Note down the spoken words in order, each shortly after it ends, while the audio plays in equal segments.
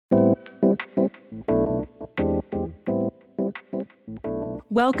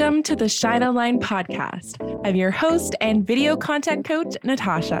Welcome to the Shine Online podcast. I'm your host and video content coach,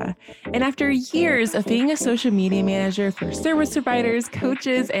 Natasha. And after years of being a social media manager for service providers,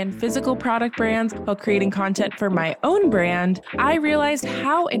 coaches, and physical product brands while creating content for my own brand, I realized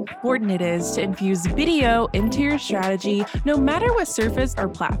how important it is to infuse video into your strategy, no matter what surface or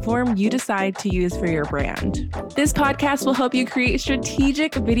platform you decide to use for your brand. This podcast will help you create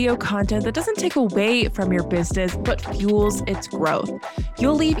strategic video content that doesn't take away from your business, but fuels its growth.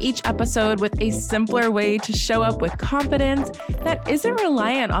 You'll leave each episode with a simpler way to show up with confidence that isn't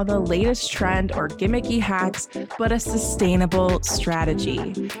reliant on the latest trend or gimmicky hacks, but a sustainable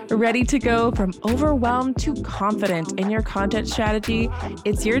strategy. Ready to go from overwhelmed to confident in your content strategy?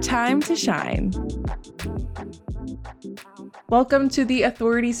 It's your time to shine. Welcome to the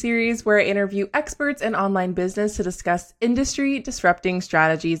Authority series, where I interview experts in online business to discuss industry disrupting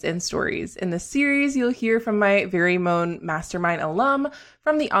strategies and stories. In this series, you'll hear from my very own mastermind alum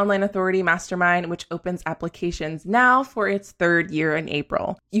from the Online Authority Mastermind, which opens applications now for its third year in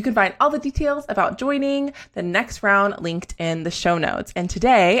April. You can find all the details about joining the next round linked in the show notes. And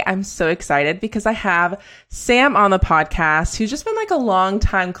today, I'm so excited because I have Sam on the podcast, who's just been like a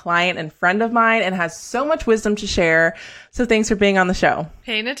longtime client and friend of mine and has so much wisdom to share. So thanks for being on the show.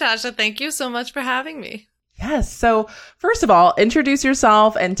 Hey, Natasha. Thank you so much for having me. Yes. So first of all, introduce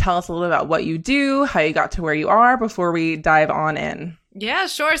yourself and tell us a little about what you do, how you got to where you are before we dive on in. Yeah,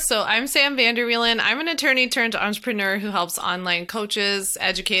 sure. So I'm Sam Vanderwielen. I'm an attorney turned entrepreneur who helps online coaches,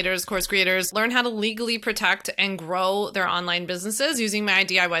 educators, course creators learn how to legally protect and grow their online businesses using my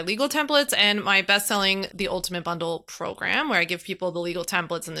DIY legal templates and my best-selling The Ultimate Bundle program, where I give people the legal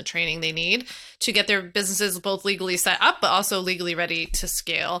templates and the training they need to get their businesses both legally set up, but also legally ready to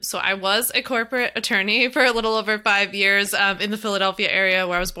scale. So I was a corporate attorney for a little over 5 years in the Philadelphia area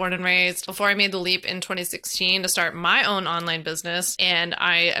where I was born and raised before I made the leap in 2016 to start my own online business. And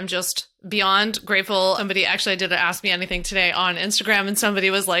I am just beyond grateful. Somebody actually did Ask Me Anything today on Instagram, and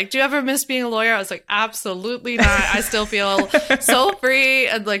somebody was like, do you ever miss being a lawyer? I was like, absolutely not. I still feel so free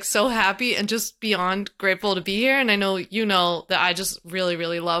and like so happy and just beyond grateful to be here. And I know you know that I just really,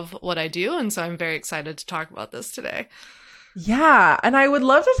 really love what I do. And so I'm very excited to talk about this today. Yeah. And I would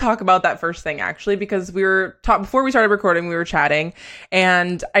love to talk about that first thing, actually, because we were before we started recording, we were chatting.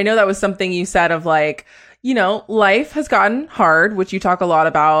 And I know that was something you said of like, you know, life has gotten hard, which you talk a lot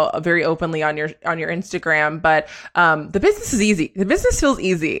about very openly on your Instagram, but the business is easy. The business feels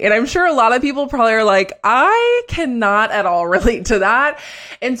easy. And I'm sure a lot of people probably are like, I cannot at all relate to that.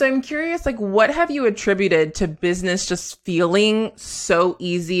 And so I'm curious, like, what have you attributed to business just feeling so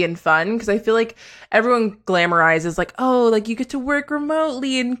easy and fun? Because I feel like everyone glamorizes like, oh, like you get to work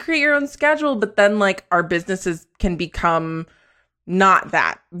remotely and create your own schedule. But then like our businesses can become not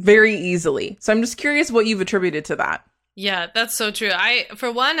that very easily. So I'm just curious what you've attributed to that. Yeah, that's so true.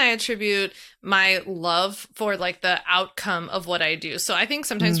 For one, I attribute my love for like the outcome of what I do. So I think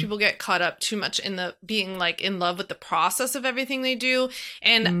sometimes people get caught up too much in the being like in love with the process of everything they do.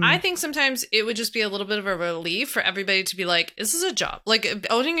 And I think sometimes it would just be a little bit of a relief for everybody to be like, this is a job. Like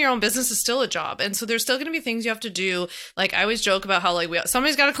owning your own business is still a job. And so there's still going to be things you have to do. Like I always joke about how like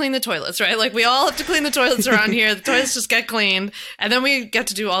somebody's got to clean the toilets, right? Like we all have to clean the toilets around here. The toilets just get cleaned. And then we get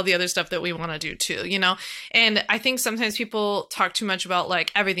to do all the other stuff that we want to do too, you know? And I think sometimes people talk too much about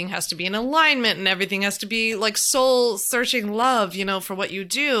like everything has to be in alignment and everything has to be like soul searching love, you know, for what you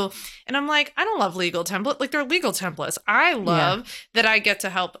do. And I'm like, I don't love legal templates. Like they're legal templates. I love that I get to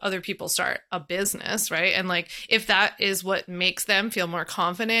help other people start a business, right? And like, if that is what makes them feel more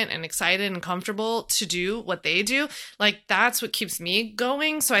confident and excited and comfortable to do what they do, like that's what keeps me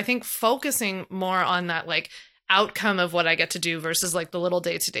going. So I think focusing more on that like outcome of what I get to do versus like the little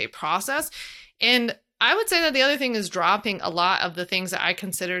day-to-day process. And I would say that the other thing is dropping a lot of the things that I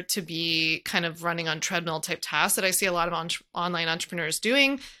consider to be kind of running on treadmill type tasks that I see a lot of online entrepreneurs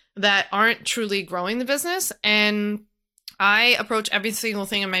doing that aren't truly growing the business. And I approach every single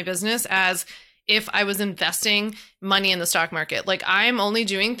thing in my business as if I was investing money in the stock market. Like I am only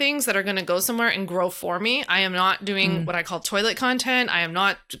doing things that are going to go somewhere and grow for me. I am not doing what I call toilet content. I am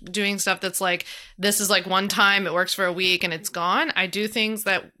not doing stuff that's like, this is like one time, it works for a week and it's gone. I do things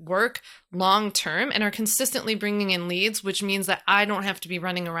that work long term and are consistently bringing in leads, which means that I don't have to be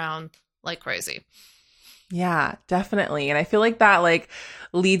running around like crazy. Yeah, definitely. And I feel like that like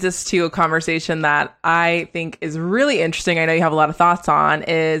leads us to a conversation that I think is really interesting. I know you have a lot of thoughts on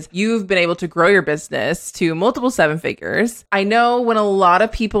is you've been able to grow your business to multiple 7 figures. I know when a lot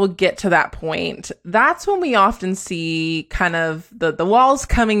of people get to that point, that's when we often see kind of the walls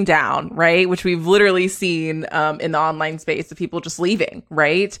coming down, right? Which we've literally seen in the online space of people just leaving,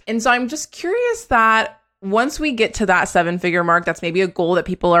 right? And so I'm just curious that once we get to that 7-figure mark, that's maybe a goal that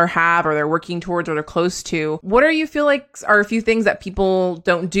people have or they're working towards or they're close to. What are you feel like are a few things that people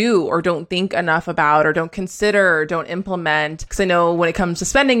don't do or don't think enough about or don't consider or don't implement? Because I know when it comes to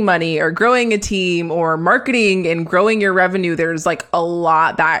spending money or growing a team or marketing and growing your revenue, there's like a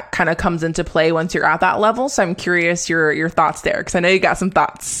lot that kind of comes into play once you're at that level. So I'm curious your thoughts there, because I know you got some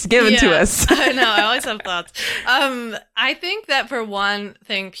thoughts given to us. I know, I always have thoughts. I think that for one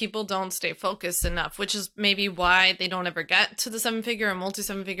thing, people don't stay focused enough, which is maybe why they don't ever get to the 7-figure or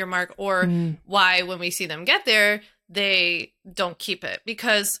multi-7-figure mark, or why when we see them get there, they don't keep it.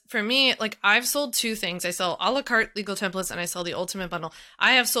 Because for me, like, I've sold two things. I sell a la carte legal templates and I sell the ultimate bundle.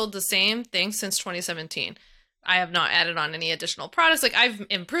 I have sold the same thing since 2017. I have not added on any additional products. Like, I've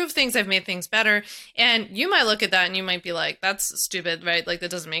improved things, I've made things better. And you might look at that and you might be like, that's stupid, right? Like, that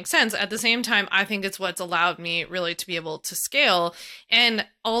doesn't make sense. At the same time, I think it's what's allowed me really to be able to scale. And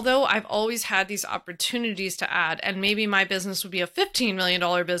although I've always had these opportunities to add, and maybe my business would be a $15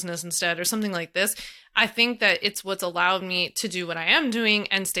 million business instead or something like this, I think that it's what's allowed me to do what I am doing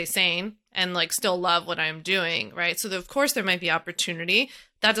and stay sane and like still love what I'm doing, right? So of course there might be opportunity.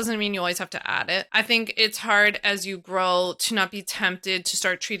 That doesn't mean you always have to add it. I think it's hard as you grow to not be tempted to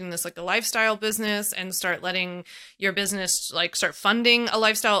start treating this like a lifestyle business and start letting your business like start funding a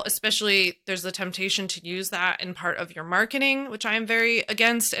lifestyle, especially there's the temptation to use that in part of your marketing, which I am very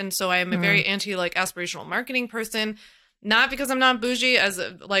against. And so I am a very anti like aspirational marketing person. Not because I'm not bougie, as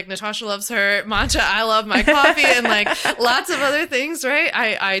like Natasha loves her matcha, I love my coffee and like lots of other things, right?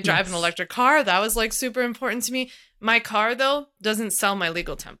 I drive an electric car. That was like super important to me. My car, though, doesn't sell my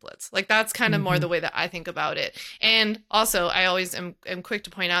legal templates. Like, that's kind of more the way that I think about it. And also, I always am quick to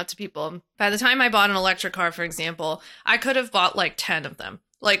point out to people, by the time I bought an electric car, for example, I could have bought like 10 of them.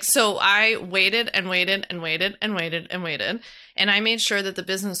 Like, so I waited and waited and waited and waited and waited. And I made sure that the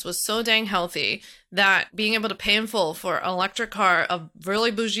business was so dang healthy that being able to pay in full for an electric car, a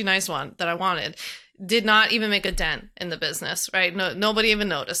really bougie, nice one that I wanted, did not even make a dent in the business, right? No, nobody even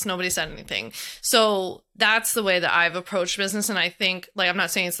noticed. Nobody said anything. So that's the way that I've approached business. And I think, like, I'm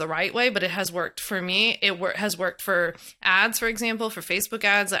not saying it's the right way, but it has worked for me. It has worked for ads, for example, for Facebook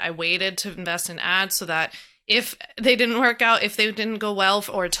ads. I waited to invest in ads so that if they didn't work out, if they didn't go well,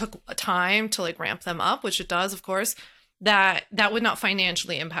 or it took time to like ramp them up, which it does, of course, that would not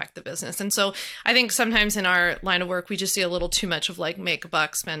financially impact the business. And so I think sometimes in our line of work, we just see a little too much of like make a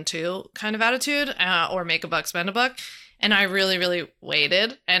buck, spend two kind of attitude, or make a buck, spend a buck. And I really, really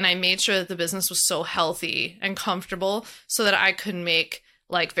waited, and I made sure that the business was so healthy and comfortable so that I could make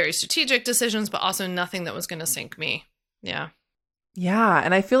like very strategic decisions, but also nothing that was going to sink me. Yeah. Yeah.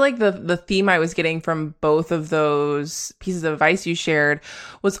 And I feel like the theme I was getting from both of those pieces of advice you shared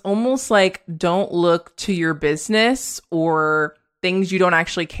was almost like, don't look to your business or things you don't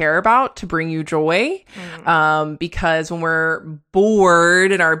actually care about to bring you joy. Because when we're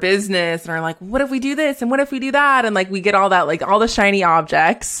bored in our business and are like, what if we do this? And what if we do that? And like, we get all that, like all the shiny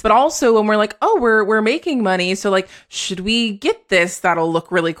objects, but also when we're like, oh, we're making money. So like, should we get this? That'll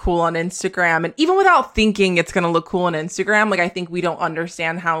look really cool on Instagram. And even without thinking it's going to look cool on Instagram, like, I think we don't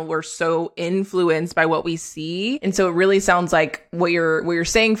understand how we're so influenced by what we see. And so it really sounds like what you're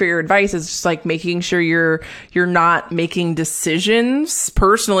saying for your advice is just like making sure you're not making decisions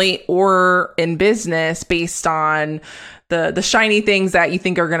personally or in business based on the shiny things that you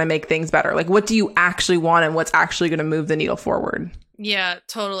think are going to make things better. Like, what do you actually want and what's actually going to move the needle forward? Yeah,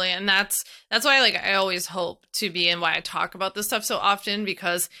 totally. And that's why like I always hope to be, and why I talk about this stuff so often,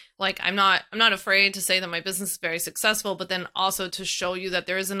 because like I'm not afraid to say that my business is very successful, but then also to show you that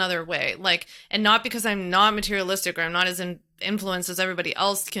there is another way. Like, and not because I'm not materialistic or I'm not as influenced as everybody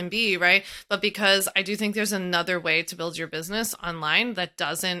else can be, right? But because I do think there's another way to build your business online that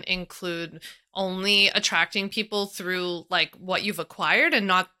doesn't include only attracting people through like what you've acquired and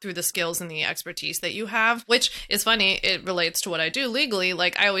not through the skills and the expertise that you have, which is funny. It relates to what I do legally.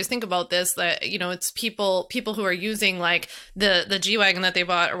 Like, I always think about this, that, you know, it's people who are using like the G-Wagon that they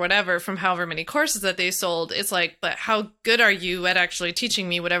bought or whatever from however many courses that they sold. It's like, but how good are you at actually teaching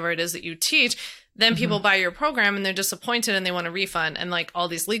me whatever it is that you teach? Then people buy your program and they're disappointed and they want a refund, and like all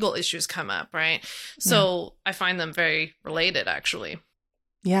these legal issues come up, right? So I find them very related, actually.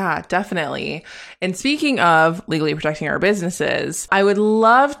 Yeah, definitely. And speaking of legally protecting our businesses, I would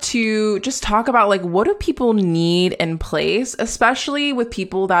love to just talk about like, what do people need in place, especially with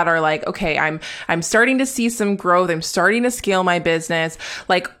people that are like, okay, I'm starting to see some growth. I'm starting to scale my business.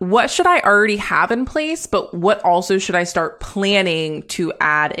 Like, what should I already have in place, but what also should I start planning to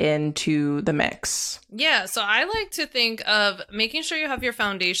add into the mix? Yeah, so I like to think of making sure you have your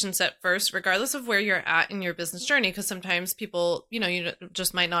foundation set first, regardless of where you're at in your business journey, because sometimes people, you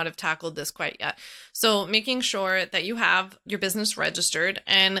just might not have tackled this quite yet. So making sure that you have your business registered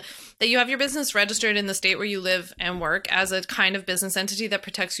and that you have your business registered in the state where you live and work as a kind of business entity that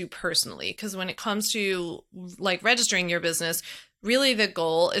protects you personally. Because when it comes to like registering your business, really the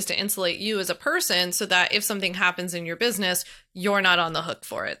goal is to insulate you as a person so that if something happens in your business, you're not on the hook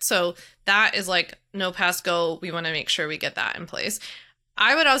for it. So that is like no pass go. We want to make sure we get that in place.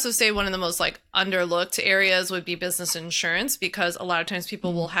 I would also say one of the most like underlooked areas would be business insurance, because a lot of times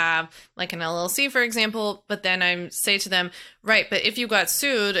people will have like an LLC, for example, but then I say to them, right, but if you got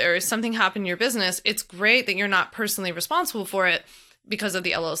sued or something happened in your business, it's great that you're not personally responsible for it because of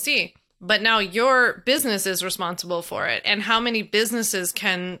the LLC. But now your business is responsible for it. And how many businesses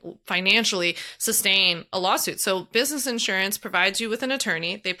can financially sustain a lawsuit? So business insurance provides you with an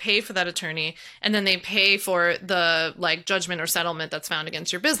attorney. They pay for that attorney, and then they pay for the like judgment or settlement that's found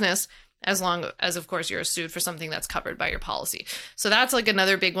against your business, as long as, of course, you're sued for something that's covered by your policy. So that's like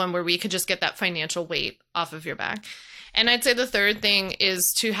another big one where we could just get that financial weight off of your back. And I'd say the third thing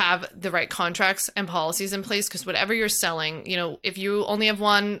is to have the right contracts and policies in place, because whatever you're selling, if you only have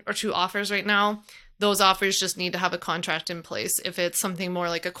 1 or 2 offers right now, those offers just need to have a contract in place. If it's something more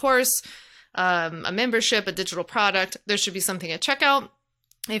like a course, a membership, a digital product, there should be something at checkout.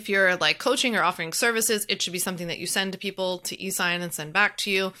 If you're like coaching or offering services, it should be something that you send to people to e-sign and send back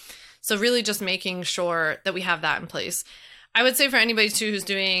to you. So really just making sure that we have that in place. I would say for anybody too who's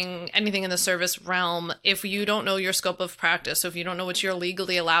doing anything in the service realm, if you don't know your scope of practice, so if you don't know what you're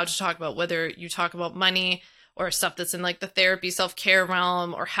legally allowed to talk about, whether you talk about money or stuff that's in like the therapy, self-care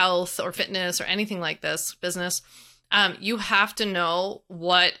realm or health or fitness or anything like this, business, you have to know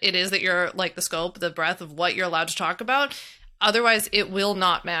what it is that you're like the scope, the breadth of what you're allowed to talk about. Otherwise, it will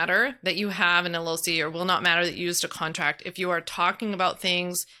not matter that you have an LLC, or will not matter that you used a contract. If you are talking about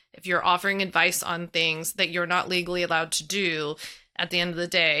things, if you're offering advice on things that you're not legally allowed to do, at the end of the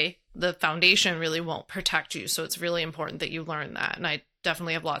day, the foundation really won't protect you. So it's really important that you learn that. And I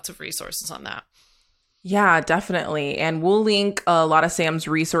definitely have lots of resources on that. Yeah, definitely. And we'll link a lot of Sam's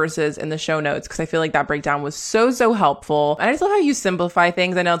resources in the show notes, because I feel like that breakdown was so helpful. And I just love how you simplify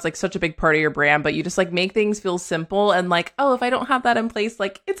things. I know it's like such a big part of your brand, but you just like make things feel simple and like, oh, if I don't have that in place,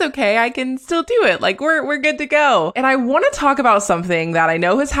 like it's okay, I can still do it. Like we're good to go. And I want to talk about something that I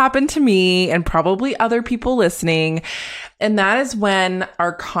know has happened to me and probably other people listening. And that is when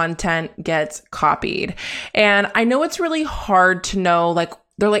our content gets copied. And I know it's really hard to know, like,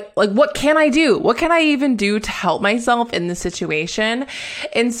 they're like, what can I do? What can I even do to help myself in this situation?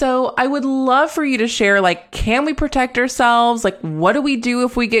 And so I would love for you to share, like, can we protect ourselves? Like, what do we do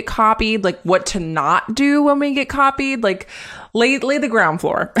if we get copied? Like, what to not do when we get copied? Like, lay the ground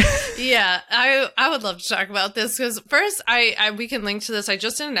floor. Yeah, I would love to talk about this, because first we can link to this. I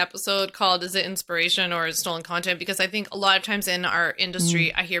just did an episode called "Is it inspiration or stolen content?" Because I think a lot of times in our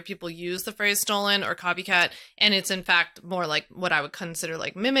industry, I hear people use the phrase stolen or copycat, and it's in fact more like what I would consider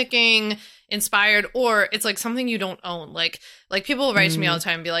like mimicking, inspired, or it's like something you don't own. Like people will write to me all the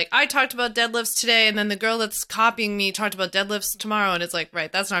time and be like, I talked about deadlifts today, and then the girl that's copying me talked about deadlifts tomorrow, and it's like,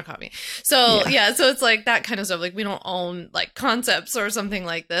 right, that's not copying. So yeah, so it's like that kind of stuff. Like we don't own like concepts or something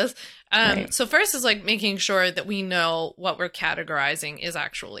like this. Right. So first is like making sure that we know what we're categorizing is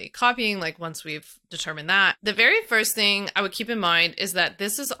actually copying. Like once we've determined that, the very first thing I would keep in mind is that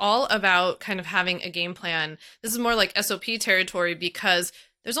this is all about kind of having a game plan. This is more like SOP territory, because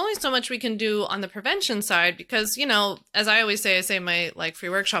there's only so much we can do on the prevention side, because, as I always say, I say in my like free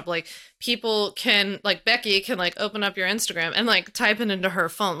workshop, like people can, like Becky can like open up your Instagram and like type it into her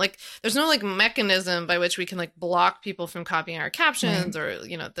phone. Like there's no like mechanism by which we can like block people from copying our captions or,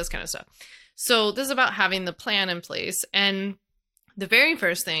 this kind of stuff. So this is about having the plan in place. And the very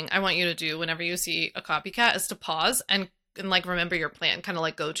first thing I want you to do whenever you see a copycat is to pause and like remember your plan, kind of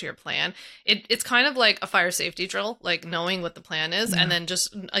like go to your plan. It's kind of like a fire safety drill, like knowing what the plan is, and then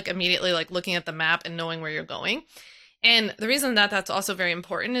just like immediately like looking at the map and knowing where you're going. And the reason that that's also very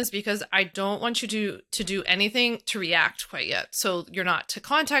important is because I don't want you to do anything to react quite yet. So you're not to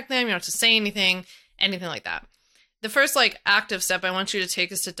contact them, you're not to say anything like that. The first like active step I want you to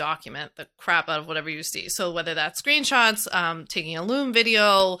take is to document the crap out of whatever you see. So whether that's screenshots, taking a Loom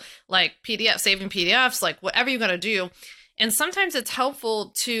video, like PDF, saving PDFs, like whatever you got to do. And sometimes it's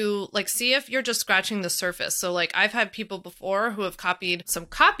helpful to like see if you're just scratching the surface. So like I've had people before who have copied some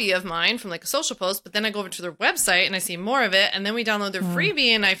copy of mine from like a social post, but then I go over to their website and I see more of it. And then we download their freebie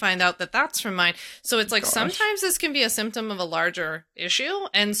and I find out that that's from mine. So it's like sometimes this can be a symptom of a larger issue.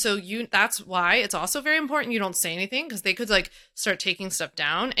 And so that's why it's also very important you don't say anything, because they could like start taking stuff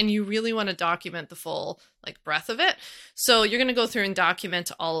down, and you really want to document the full like breadth of it. So you're going to go through and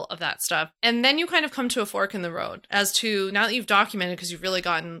document all of that stuff. And then you kind of come to a fork in the road as to, now that you've documented, because you've really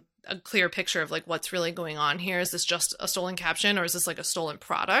gotten a clear picture of like what's really going on here. Is this just a stolen caption, or is this like a stolen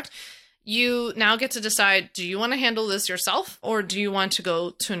product? You now get to decide, do you want to handle this yourself, or do you want to go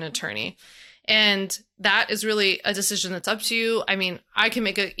to an attorney? And that is really a decision that's up to you. I mean, I can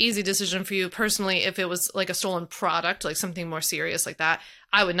make an easy decision for you personally. If it was like a stolen product, like something more serious like that,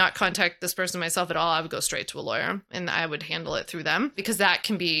 I would not contact this person myself at all. I would go straight to a lawyer and I would handle it through them, because that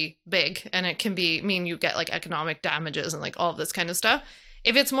can be big and it can mean you get like economic damages and like all of this kind of stuff.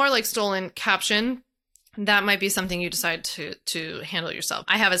 If it's more like stolen caption, that might be something you decide to handle yourself.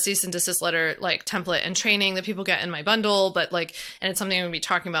 I have a cease and desist letter like template and training that people get in my bundle, but like, and it's something I'm gonna be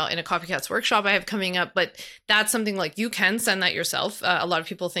talking about in a Copycats workshop I have coming up, but that's something like you can send that yourself. A lot of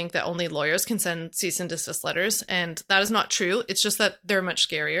people think that only lawyers can send cease and desist letters, and that is not true. It's just that they're much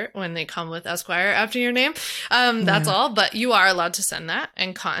scarier when they come with Esquire after your name. That's all, but you are allowed to send that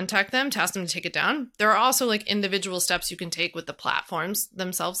and contact them to ask them to take it down. There are also like individual steps you can take with the platforms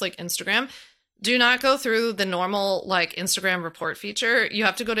themselves, like Instagram. Do not go through the normal like Instagram report feature. You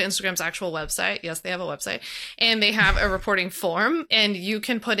have to go to Instagram's actual website. Yes, they have a website, and they have a reporting form, and you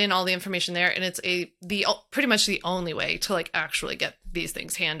can put in all the information there. And it's pretty much the only way to like actually get these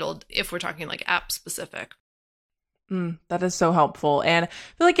things handled if we're talking like app specific. That is so helpful. And I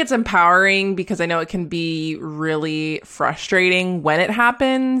feel like it's empowering, because I know it can be really frustrating when it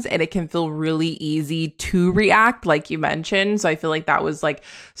happens, and it can feel really easy to react, like you mentioned. So I feel like that was like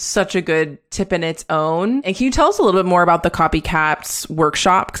such a good tip in its own. And can you tell us a little bit more about the Copycats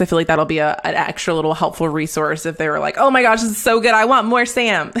workshop? Because I feel like that'll be an extra little helpful resource if they were like, oh my gosh, this is so good, I want more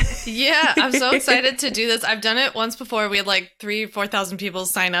Sam. Yeah, I'm so excited to do this. I've done it once before. We had like 4,000 people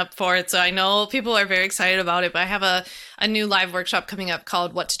sign up for it. So I know people are very excited about it, but I have a new live workshop coming up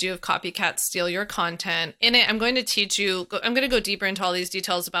called What to Do If Copycats Steal Your Content. In it, I'm going to teach you, I'm going to go deeper into all these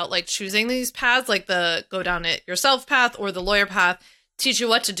details about like choosing these paths, like the go down it yourself path or the lawyer path, teach you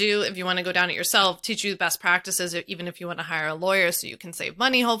what to do if you want to go down it yourself, teach you the best practices, even if you want to hire a lawyer so you can save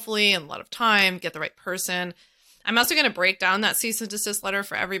money, hopefully, and a lot of time, get the right person. I'm also going to break down that cease and desist letter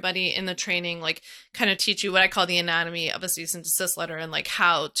for everybody in the training, like kind of teach you what I call the anatomy of a cease and desist letter and like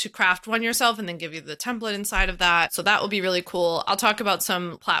how to craft one yourself, and then give you the template inside of that. So that will be really cool. I'll talk about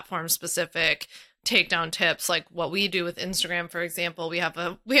some platform specific takedown tips, like what we do with Instagram, for example. We have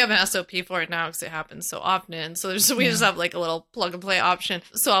an SOP for it now because it happens so often. So we just have like a little plug and play option.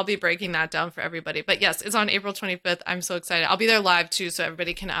 So I'll be breaking that down for everybody. But yes, it's on April 25th. I'm so excited. I'll be there live too, so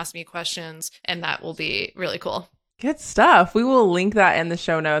everybody can ask me questions, and that will be really cool. Good stuff. We will link that in the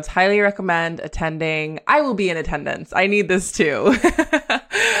show notes. Highly recommend attending. I will be in attendance. I need this too.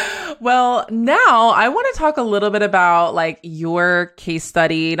 Well, now I want to talk a little bit about like your case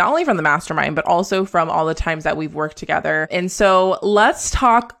study, not only from the mastermind, but also from all the times that we've worked together. And so let's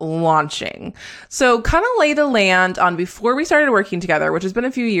talk launching. So kind of lay the land on before we started working together, which has been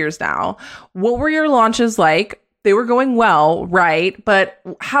a few years now. What were your launches like? They were going well, right? But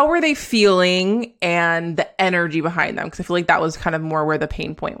how were they feeling and the energy behind them? Because I feel like that was kind of more where the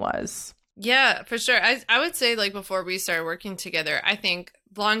pain point was. Yeah, for sure. I would say like before we started working together, I think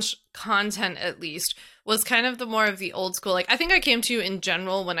launch content at least was kind of the more of the old school. Like I think I came to you in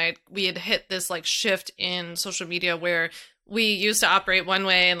general when we had hit this like shift in social media where we used to operate one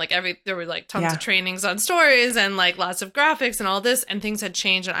way, and like there were like tons of trainings on stories and like lots of graphics and all this, and things had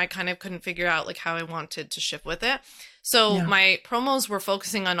changed, and I kind of couldn't figure out like how I wanted to shift with it. So my promos were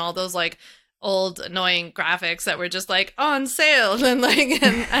focusing on all those like old annoying graphics that were just like on sale and like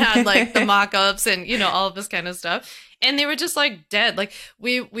and had like the mock-ups and you know all of this kind of stuff, and they were just like dead. Like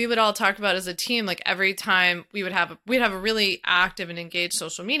we would all talk about as a team, like every time we'd have a really active and engaged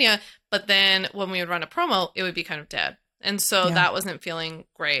social media, but then when we would run a promo, it would be kind of dead. And so that wasn't feeling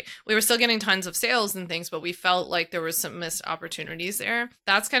great. We were still getting tons of sales and things, but we felt like there was some missed opportunities there.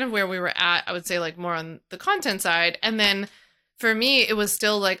 That's kind of where we were at, I would say, like more on the content side. And then for me, it was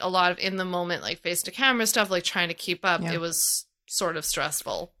still like a lot of in the moment, like face to camera stuff, like trying to keep up. It was sort of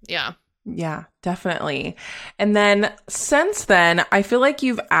stressful. Yeah. Yeah, definitely. And then since then, I feel like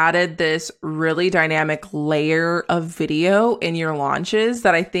you've added this really dynamic layer of video in your launches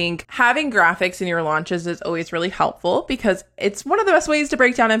that I think having graphics in your launches is always really helpful because it's one of the best ways to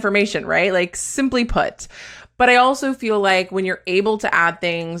break down information, right? Like simply put. But I also feel like when you're able to add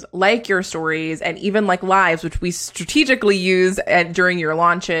things like your stories and even like lives, which we strategically use during your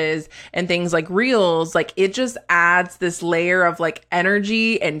launches, and things like reels, like it just adds this layer of like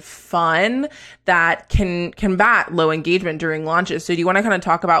energy and fun that can combat low engagement during launches. So do you want to kind of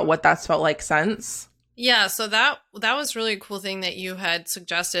talk about what that's felt like since? Yeah, so that was really a cool thing that you had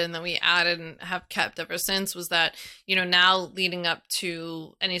suggested and that we added and have kept ever since, was that, you know, now leading up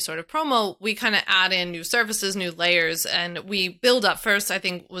to any sort of promo, we kind of add in new services, new layers, and we build up first. I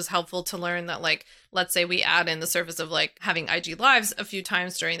think was helpful to learn that, like, let's say we add in the service of like having IG lives a few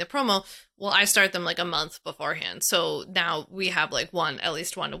times during the promo. Well, I start them like a month beforehand. So now we have like at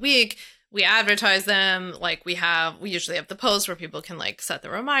least one a week. We advertise them, like we usually have the post where people can like set the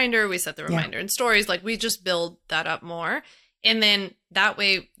reminder. We set the reminder in stories. Like we just build that up more. And then that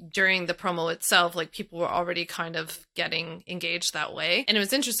way during the promo itself, like people were already kind of getting engaged that way. And it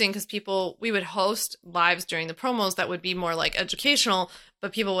was interesting because we would host lives during the promos that would be more like educational,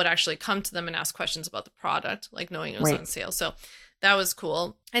 but people would actually come to them and ask questions about the product, like knowing it was on sale. So that was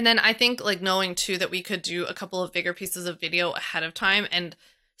cool. And then I think like knowing too that we could do a couple of bigger pieces of video ahead of time and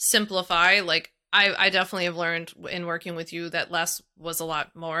simplify, like I definitely have learned in working with you that less was a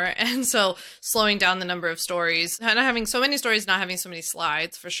lot more. And so slowing down the number of stories, not having so many stories, not having so many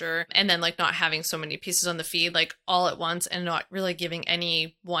slides for sure. And then like not having so many pieces on the feed, like all at once, and not really giving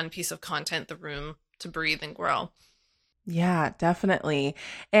any one piece of content the room to breathe and grow. Yeah, definitely.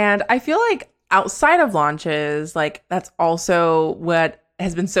 And I feel like outside of launches, like that's also what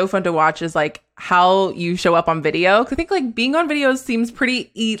has been so fun to watch, is like how you show up on video. 'Cause I think like being on video seems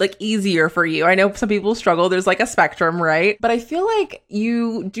pretty easier for you. I know some people struggle. There's like a spectrum, right? But I feel like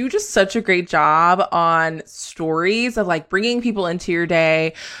you do just such a great job on stories of like bringing people into your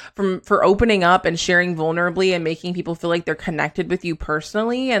day, for opening up and sharing vulnerably and making people feel like they're connected with you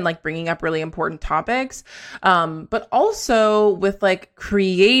personally, and like bringing up really important topics. But also with like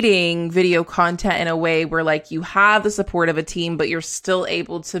creating video content in a way where like you have the support of a team, but you're still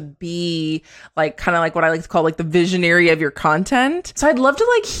able to be like kind of like what I like to call like the visionary of your content. So I'd love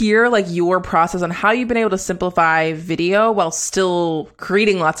to like hear like your process on how you've been able to simplify video while still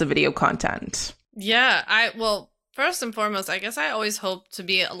creating lots of video content. Yeah, well, first and foremost, I guess I always hope to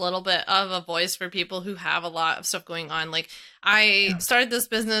be a little bit of a voice for people who have a lot of stuff going on. Like I started this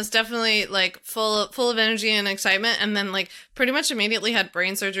business definitely like full of energy and excitement, and then like pretty much immediately had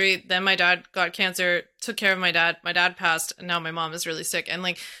brain surgery. Then my dad got cancer, took care of my dad. My dad passed, and now my mom is really sick. And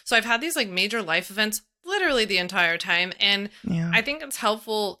like, so I've had these like major life events literally the entire time. And I think it's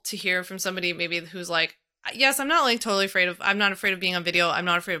helpful to hear from somebody maybe who's like, yes, I'm not afraid of being on video. I'm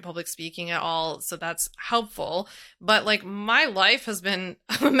not afraid of public speaking at all. So that's helpful. But like my life has been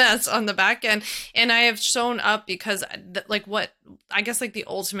a mess on the back end, and I have shown up because like what I guess like the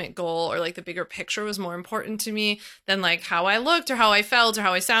ultimate goal or like the bigger picture was more important to me than like how I looked or how I felt or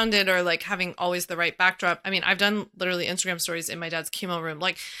how I sounded or like having always the right backdrop. I mean, I've done literally Instagram stories in my dad's chemo room.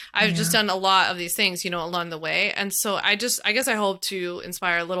 Like I've just done a lot of these things, you know, along the way. And so I guess I hope to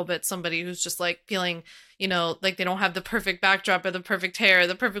inspire a little bit somebody who's just like feeling, you know, like they don't have the perfect backdrop or the perfect hair,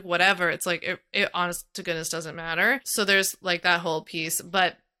 the perfect whatever. It's like, it honest to goodness doesn't matter. So there's like that whole piece.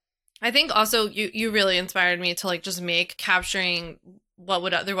 But I think also you really inspired me to like just make capturing what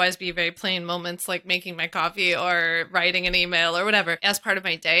would otherwise be very plain moments, like making my coffee or writing an email or whatever, as part of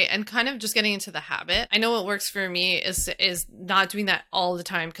my day, and kind of just getting into the habit. I know what works for me is not doing that all the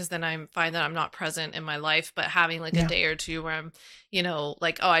time, because then I find that I'm not present in my life, but having like a day or two where I'm, you know,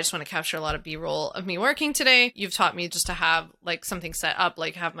 like, oh, I just want to capture a lot of B-roll of me working today. You've taught me just to have like something set up,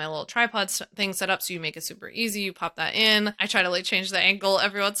 like have my little tripod thing set up so you make it super easy. You pop that in. I try to like change the angle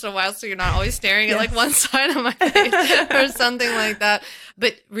every once in a while so you're not always staring at like one side of my face or something like that.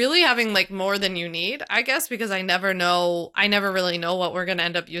 But really having like more than you need, I guess, because I never really know what we're going to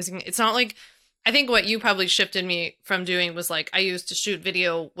end up using. It's not like, I think what you probably shifted me from doing was like, I used to shoot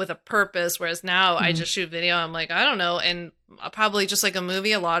video with a purpose, whereas now I just shoot video. I'm like, I don't know. And probably just like a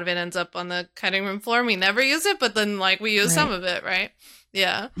movie, a lot of it ends up on the cutting room floor. We never use it, but then like we use some of it, right?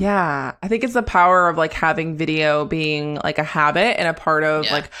 Yeah. Yeah. I think it's the power of like having video being like a habit and a part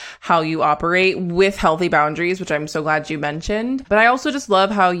of like how you operate with healthy boundaries, which I'm so glad you mentioned. But I also just love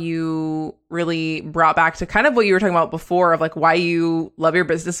how you really brought back to kind of what you were talking about before of like why you love your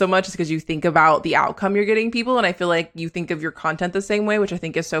business so much is because you think about the outcome you're getting people. And I feel like you think of your content the same way, which I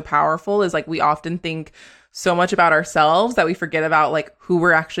think is so powerful, is like we often think so much about ourselves that we forget about like who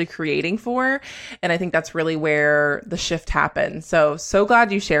we're actually creating for. And I think that's really where the shift happens. So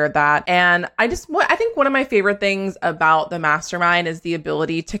glad you shared that. And I think one of my favorite things about the mastermind is the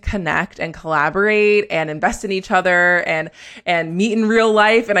ability to connect and collaborate and invest in each other and meet in real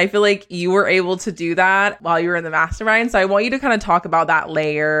life. And I feel like you were able to do that while you were in the mastermind. So I want you to kind of talk about that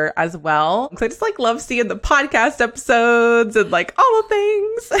layer as well. Because I just like love seeing the podcast episodes and like all the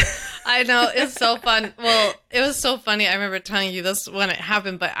things. I know, it's so fun. Well, it was so funny. I remember telling you this when it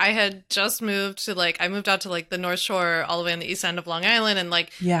happened, but I had just moved out to like the North Shore all the way on the east end of Long Island. And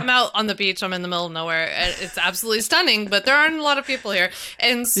like, I'm out on the beach. I'm in the middle of nowhere. It's absolutely stunning, but there aren't a lot of people here.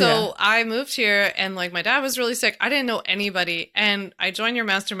 And so I moved here and like my dad was really sick. I didn't know anybody. And I joined your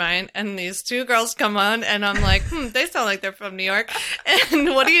mastermind and these two girls come on and I'm like, they sound like they're from New York.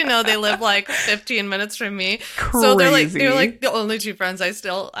 And what do you know? They live like 15 minutes from me. Crazy. So they're like the only two friends I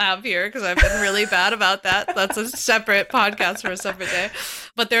still have here because I've been really bad about that. That's a separate podcast for a separate day.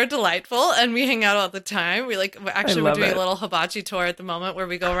 But they're delightful and we hang out all the time. We're doing a little hibachi tour at the moment where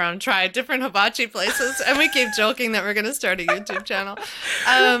we go around and try different hibachi places and we keep joking that we're going to start a YouTube channel.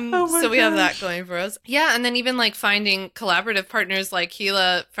 So we have that going for us. Yeah. And then even like finding collaborative partners like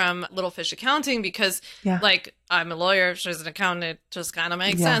Gila from Little Fish Accounting because like I'm a lawyer, she's an accountant, it just kind of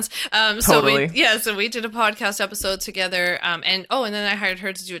makes sense. Totally. So we did a podcast episode together. And then I hired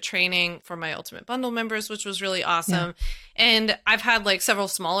her to do a training for my Ultimate Bundle members, which was really awesome. Yeah. And I've had like several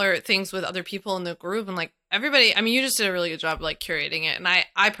smaller things with other people in the group and like everybody, I mean, you just did a really good job like curating it. And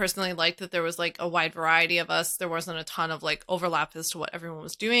I personally liked that there was like a wide variety of us. There wasn't a ton of like overlap as to what everyone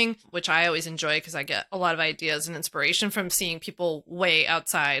was doing, which I always enjoy because I get a lot of ideas and inspiration from seeing people way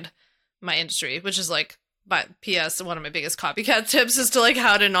outside my industry, which is like, but P.S. one of my biggest copycat tips is to like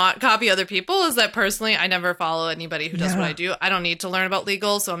how to not copy other people is that personally I never follow anybody who does what I do. I don't need to learn about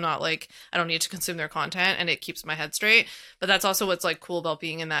legal, so I'm not like I don't need to consume their content and it keeps my head straight. But that's also what's like cool about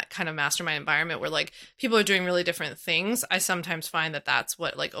being in that kind of mastermind environment where like people are doing really different things. I sometimes find that that's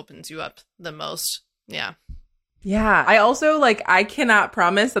what like opens you up the most. Yeah. Yeah. I also I cannot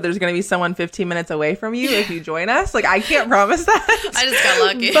promise that there's going to be someone 15 minutes away from you if you join us. Like, I can't promise that. I just got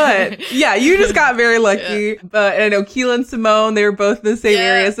lucky. But yeah, you just got very lucky. Yeah. But I know Keela and Simone, they were both in the same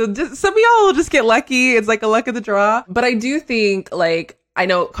area. So just, some of y'all will just get lucky. It's like a luck of the draw. But I do think I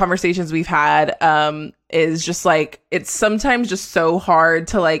know conversations we've had, is just it's sometimes just so hard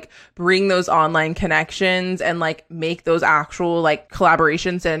to bring those online connections and make those actual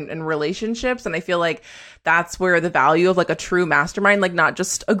collaborations and relationships. And I feel like that's where the value of a true mastermind, not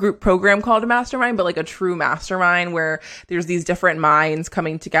just a group program called a mastermind, but a true mastermind where there's these different minds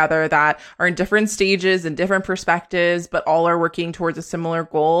coming together that are in different stages and different perspectives, but all are working towards a similar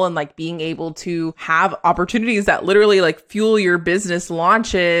goal and being able to have opportunities that literally fuel your business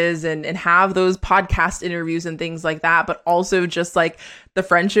launches and have those podcast interviews and things like that, but also just the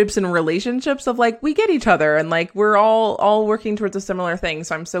friendships and relationships of we get each other and we're all working towards a similar thing.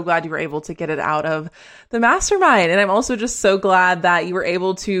 So I'm so glad you were able to get it out of the mastermind. And I'm also just so glad that you were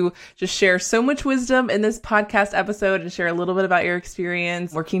able to just share so much wisdom in this podcast episode and share a little bit about your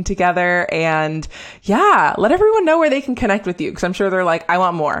experience working together. And let everyone know where they can connect with you, because I'm sure they're I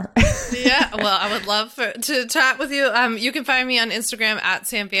want more. Yeah, well, I would love to chat with you. You can find me on Instagram at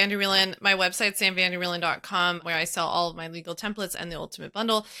Sam Vanderwielen. My website, samvanderwielen.com, where I sell all of my legal templates and the Ultimate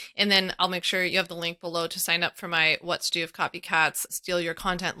Bundle. And then I'll make sure you have the link below to sign up for my What to Do If Copycats Steal Your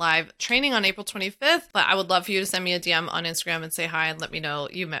Content Live training on April 25th. But I would love for you to send me a DM on Instagram and say hi and let me know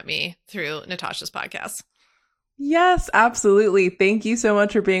you met me through Natasha's podcast. Yes, absolutely. Thank you so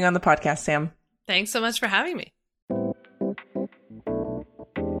much for being on the podcast, Sam. Thanks so much for having me.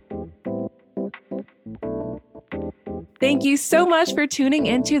 Thank you so much for tuning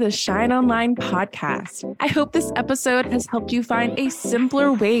into the Shine Online podcast. I hope this episode has helped you find a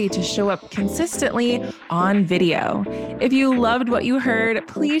simpler way to show up consistently on video. If you loved what you heard,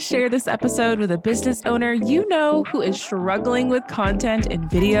 please share this episode with a business owner you know who is struggling with content and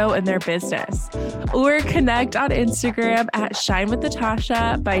video in their business. Or connect on Instagram at Shine with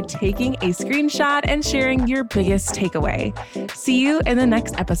Natasha by taking a screenshot and sharing your biggest takeaway. See you in the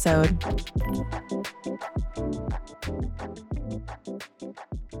next episode.